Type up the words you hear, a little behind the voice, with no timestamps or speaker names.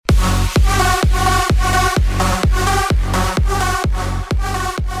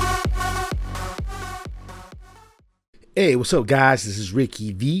Hey, what's up, guys? This is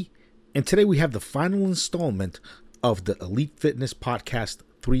Ricky V, and today we have the final installment of the Elite Fitness Podcast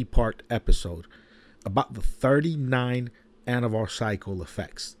 3-part episode about the 39 Anavar cycle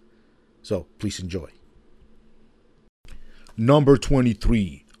effects. So please enjoy. Number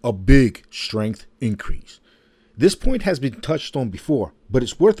 23, a big strength increase. This point has been touched on before, but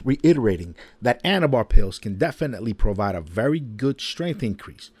it's worth reiterating that Anavar pills can definitely provide a very good strength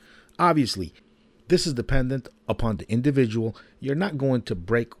increase. Obviously, this is dependent upon the individual. You're not going to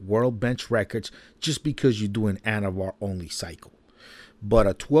break world bench records just because you do an Anavar only cycle. But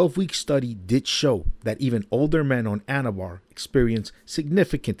a 12-week study did show that even older men on Anavar experience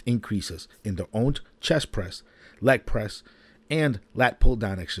significant increases in their own chest press, leg press, and lat pull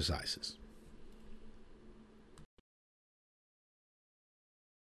down exercises.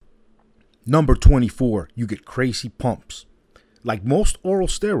 Number 24, you get crazy pumps. Like most oral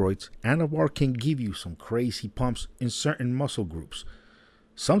steroids, Anavar can give you some crazy pumps in certain muscle groups.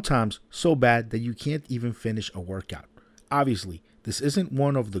 Sometimes so bad that you can't even finish a workout. Obviously, this isn't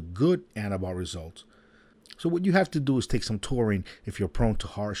one of the good Anavar results. So what you have to do is take some taurine if you're prone to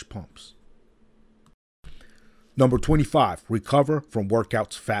harsh pumps. Number 25, recover from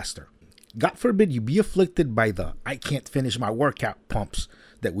workouts faster. God forbid you be afflicted by the I can't finish my workout pumps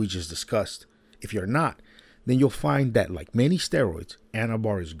that we just discussed. If you're not, then you'll find that like many steroids,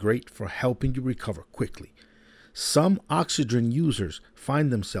 Anavar is great for helping you recover quickly. Some oxygen users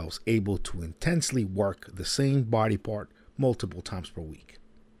find themselves able to intensely work the same body part multiple times per week.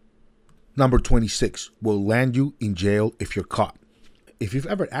 Number 26, will land you in jail if you're caught. If you've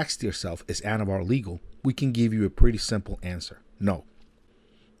ever asked yourself, is Anavar legal? We can give you a pretty simple answer. No.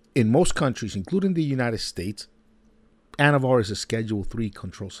 In most countries, including the United States, Anavar is a Schedule III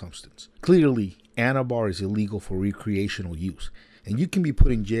controlled substance. Clearly, Anavar is illegal for recreational use, and you can be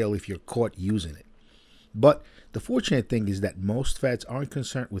put in jail if you're caught using it. But the fortunate thing is that most feds aren't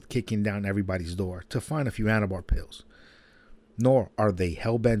concerned with kicking down everybody's door to find a few Anavar pills, nor are they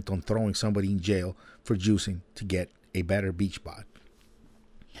hell-bent on throwing somebody in jail for juicing to get a better beach bod.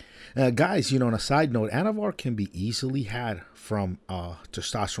 Guys, on a side note, Anavar can be easily had from a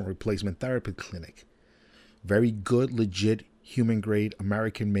testosterone replacement therapy clinic. Very good, legit, human-grade,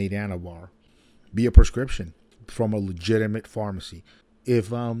 American-made Anavar. Be a prescription from a legitimate pharmacy.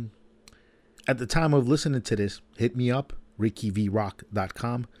 If at the time of listening to this, hit me up,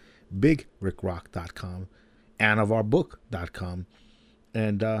 rickyvrock.com, bigrickrock.com, anavarbook.com,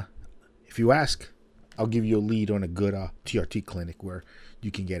 and if you ask, I'll give you a lead on a good TRT clinic where you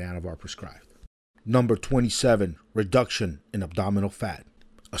can get Anavar prescribed. Number 27, reduction in abdominal fat.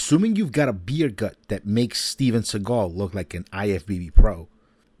 Assuming you've got a beer gut that makes Steven Seagal look like an IFBB pro,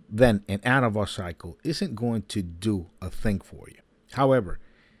 then an Anavar cycle isn't going to do a thing for you. However,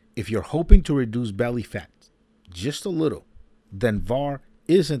 if you're hoping to reduce belly fat just a little, then VAR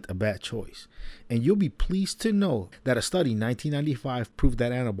isn't a bad choice. And you'll be pleased to know that a study in 1995 proved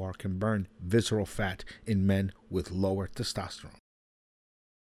that Anavar can burn visceral fat in men with lower testosterone.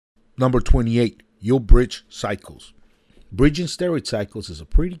 Number 28, you'll bridge cycles. Bridging steroid cycles is a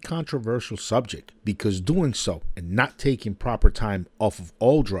pretty controversial subject because doing so and not taking proper time off of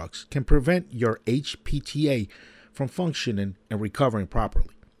all drugs can prevent your HPTA from functioning and recovering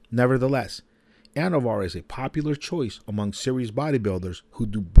properly. Nevertheless, Anavar is a popular choice among serious bodybuilders who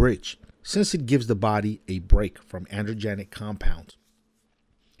do bridge, since it gives the body a break from androgenic compounds.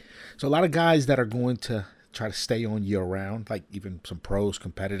 So a lot of guys that are going to try to stay on year round, like even some pros,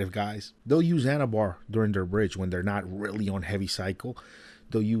 competitive guys, they'll use Anavar during their bridge when they're not really on heavy cycle.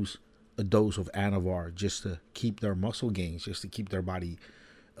 They'll use a dose of Anavar just to keep their muscle gains, just to keep their body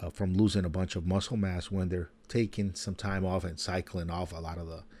from losing a bunch of muscle mass when they're taking some time off and cycling off a lot of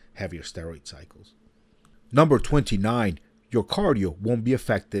the heavier steroid cycles. Number 29, your cardio won't be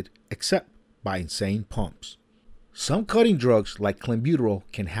affected except by insane pumps. Some cutting drugs like clenbuterol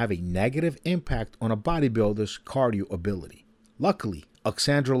can have a negative impact on a bodybuilder's cardio ability. Luckily,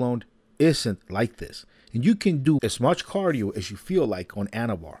 oxandrolone isn't like this, and you can do as much cardio as you feel like on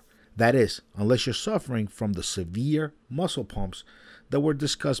Anavar. That is, unless you're suffering from the severe muscle pumps that were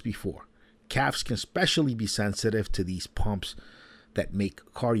discussed before. Calves can especially be sensitive to these pumps that make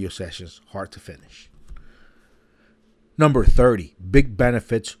cardio sessions hard to finish. Number 30, big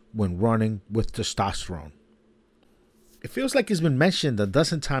benefits when running with testosterone. It feels like it's been mentioned a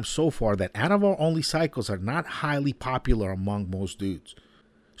dozen times so far that Anavar-only cycles are not highly popular among most dudes.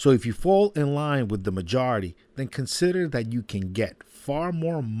 So if you fall in line with the majority, then consider that you can get far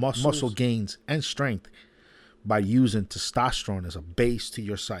more muscle gains and strength by using testosterone as a base to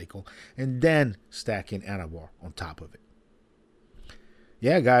your cycle and then stacking Anavar on top of it.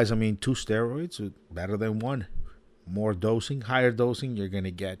 Yeah, guys, 2 steroids are better than 1. More dosing, higher dosing, you're going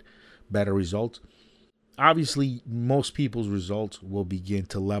to get better results. Obviously, most people's results will begin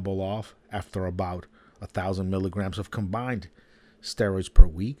to level off after about 1,000 milligrams of combined steroids per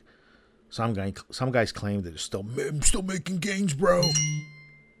week. Some guys claim that I'm still making gains, bro.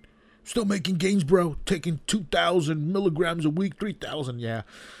 Still making gains, bro. Taking 2,000 milligrams a week, 3,000. Yeah,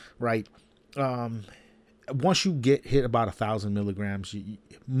 right. Once you hit about 1,000 milligrams,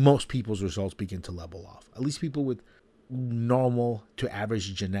 most people's results begin to level off. At least people with normal to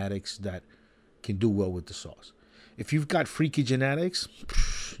average genetics that can do well with the sauce. If you've got freaky genetics,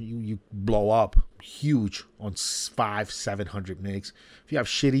 you blow up huge on 500-700 mgs. If you have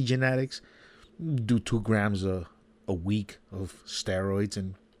shitty genetics, do 2 grams a week of steroids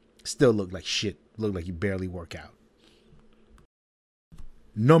and still look like shit. Look like you barely work out.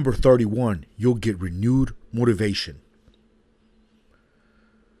 Number 31, you'll get renewed motivation.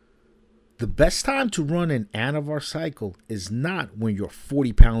 The best time to run an Anavar cycle is not when you're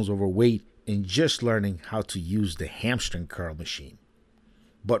 40 pounds overweight and just learning how to use the hamstring curl machine,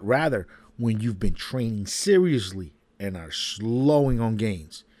 but rather when you've been training seriously and are slowing on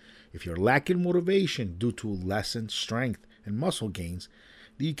gains. If you're lacking motivation due to lessened strength and muscle gains,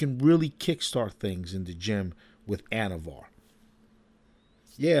 then you can really kickstart things in the gym with Anavar.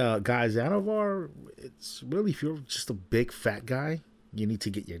 Yeah, guys, Anavar, it's really, if you're just a big fat guy, you need to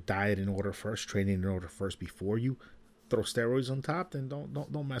get your diet in order first, training in order first before you throw steroids on top, then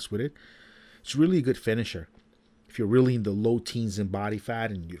don't mess with it. It's really a good finisher. If you're really in the low teens in body fat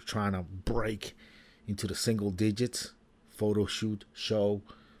and you're trying to break into the single digits, photo shoot, show,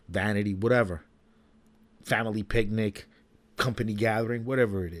 vanity, whatever, family picnic, company gathering,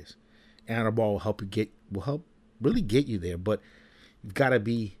 whatever it is, Anavar will help really get you there, but you've got to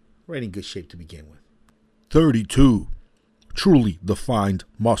be right in good shape to begin with. 32. Truly defined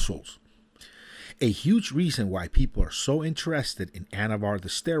muscles. A huge reason why people are so interested in Anavar the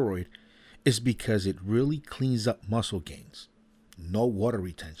steroid is because it really cleans up muscle gains, no water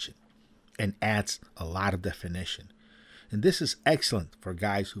retention, and adds a lot of definition. And this is excellent for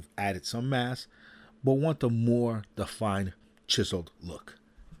guys who've added some mass but want a more defined, chiseled look.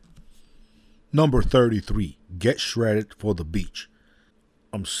 Number 33, get shredded for the beach.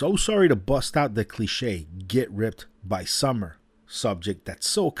 I'm so sorry to bust out the cliche, get ripped by summer subject that's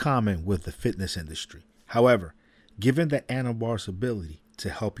so common with the fitness industry. However, given that Anavar's ability to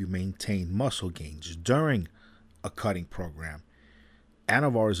help you maintain muscle gains during a cutting program,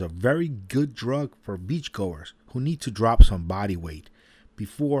 Anavar is a very good drug for beachgoers who need to drop some body weight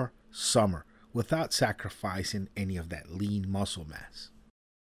before summer without sacrificing any of that lean muscle mass.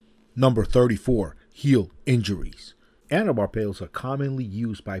 Number 34, heal injuries. Anavar pills are commonly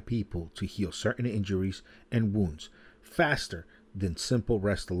used by people to heal certain injuries and wounds faster than simple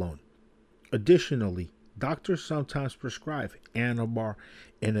rest alone. Additionally, doctors sometimes prescribe Anavar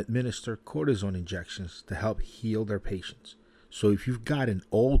and administer cortisone injections to help heal their patients. So if you've got an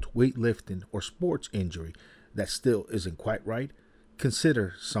old weightlifting or sports injury that still isn't quite right,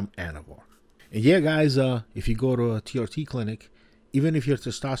 consider some Anavar. And yeah, guys, if you go to a TRT clinic, even if your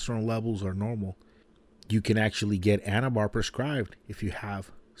testosterone levels are normal, you can actually get Anavar prescribed if you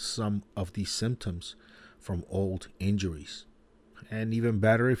have some of these symptoms from old injuries. And even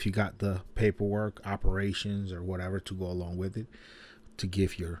better if you got the paperwork, operations, or whatever to go along with it, to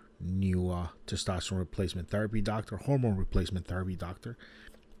give your new testosterone replacement therapy doctor, hormone replacement therapy doctor,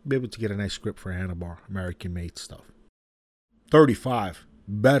 be able to get a nice script for Anavar, American-made stuff. 35.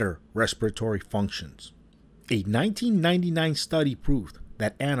 Better respiratory functions. A 1999 study proved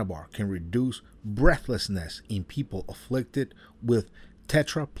that Anavar can reduce breathlessness in people afflicted with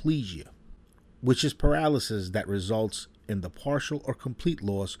tetraplegia, which is paralysis that results in the partial or complete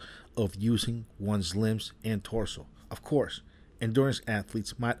loss of using one's limbs and torso. Of course, endurance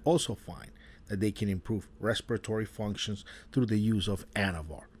athletes might also find that they can improve respiratory functions through the use of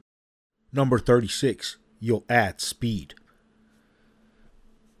Anavar. Number 36, you'll add speed.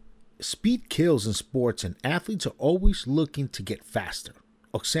 Speed kills in sports, and athletes are always looking to get faster.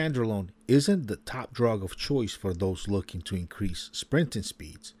 Oxandrolone isn't the top drug of choice for those looking to increase sprinting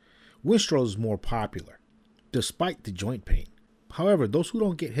speeds. Winstrol is more popular, despite the joint pain. However, those who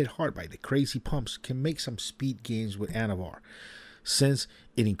don't get hit hard by the crazy pumps can make some speed gains with Anavar, since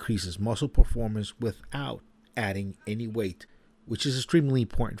it increases muscle performance without adding any weight, which is extremely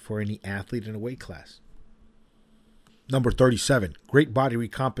important for any athlete in a weight class. Number 37, great body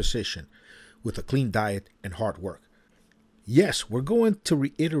recomposition with a clean diet and hard work. Yes, we're going to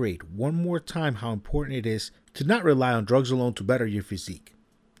reiterate one more time how important it is to not rely on drugs alone to better your physique.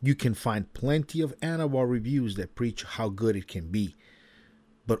 You can find plenty of Anavar reviews that preach how good it can be,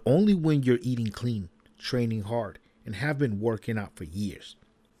 but only when you're eating clean, training hard, and have been working out for years.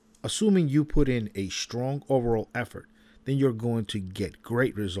 Assuming you put in a strong overall effort, then you're going to get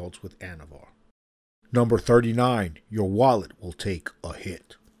great results with Anavar. Number 39, your wallet will take a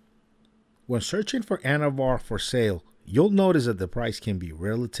hit. When searching for Anavar for sale, you'll notice that the price can be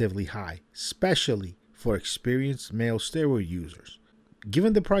relatively high, especially for experienced male steroid users.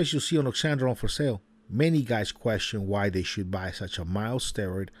 Given the price you see on Oxandrolone for sale, many guys question why they should buy such a mild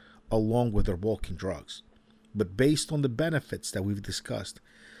steroid along with their bulking drugs. But based on the benefits that we've discussed,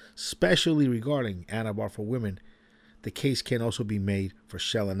 especially regarding Anavar for women, the case can also be made for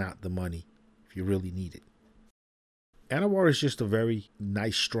shelling out the money if you really need it. Anavar is just a very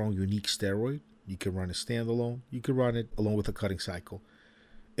nice, strong, unique steroid. You can run it standalone. You can run it along with a cutting cycle.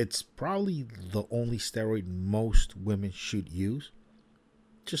 It's probably the only steroid most women should use.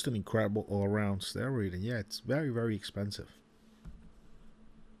 Just an incredible all-around steroid, and yeah, it's very, very expensive.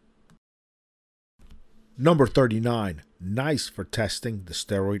 Number 39, nice for testing the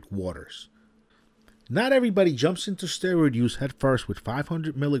steroid waters. Not everybody jumps into steroid use head first with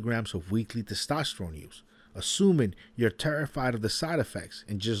 500 milligrams of weekly testosterone use. Assuming you're terrified of the side effects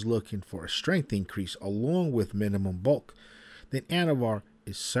and just looking for a strength increase along with minimum bulk, then Anavar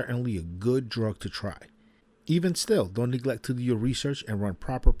is certainly a good drug to try. Even still, don't neglect to do your research and run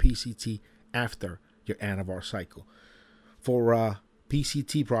proper PCT after your Anavar cycle. For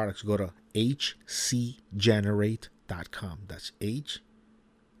PCT products, go to hcgenerate.com. That's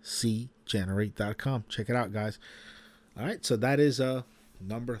hcgenerate.com. Check it out, guys. All right, so that is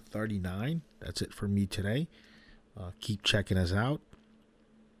number 39. That's it for me today. Keep checking us out.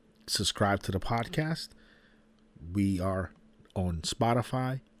 Subscribe to the podcast. We are on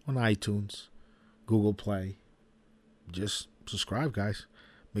Spotify, on iTunes, Google Play. Just subscribe, guys.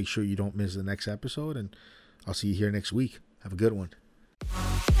 Make sure you don't miss the next episode, and I'll see you here next week. Have a good one.